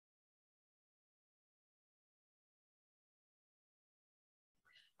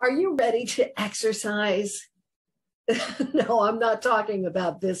Are you ready to exercise? No, I'm not talking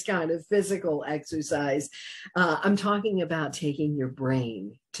about this kind of physical exercise. I'm talking about taking your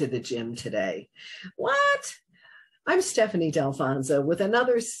brain to the gym today. What? I'm Stephanie D'Alfonso with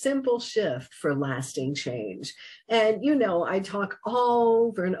another simple shift for lasting change. And you know, I talk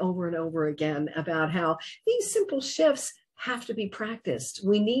over and over and over again about how these simple shifts have to be practiced.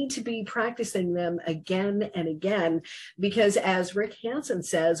 We need to be practicing them again and again, because as Rick Hansen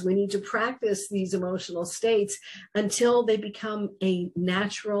says, we need to practice these emotional states until they become a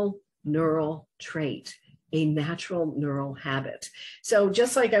natural neural trait, a natural neural habit. So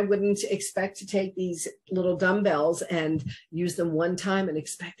just like I wouldn't expect to take these little dumbbells and use them one time and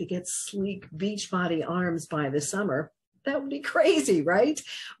expect to get sleek beach body arms by the summer, that would be crazy, right?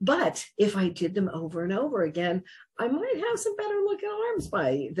 But if I did them over and over again, I might have some better looking arms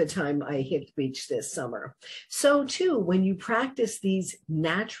by the time I hit the beach this summer. So too, when you practice these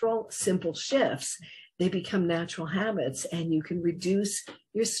natural, simple shifts, they become natural habits, and you can reduce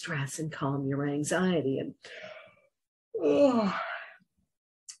your stress and calm your anxiety. And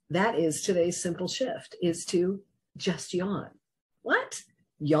that is today's simple shift, is to just yawn. What?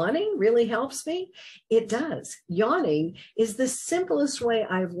 Yawning really helps me? It does. Yawning is the simplest way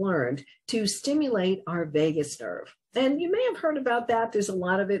I've learned to stimulate our vagus nerve. And you may have heard about that. There's a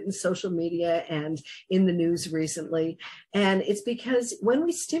lot of it in social media and in the news recently. And it's because when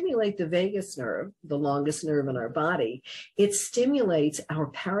we stimulate the vagus nerve, the longest nerve in our body, it stimulates our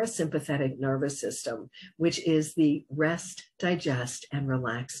parasympathetic nervous system, which is the rest, digest, and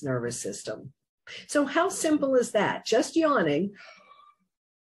relax nervous system. So how simple is that? Just yawning,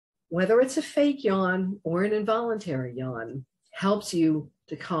 whether it's a fake yawn or an involuntary yawn, helps you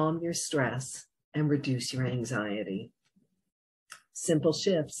to calm your stress and reduce your anxiety. Simple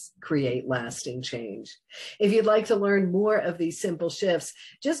shifts create lasting change. If you'd like to learn more of these simple shifts,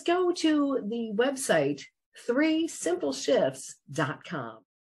 just go to the website 3simpleshifts.com.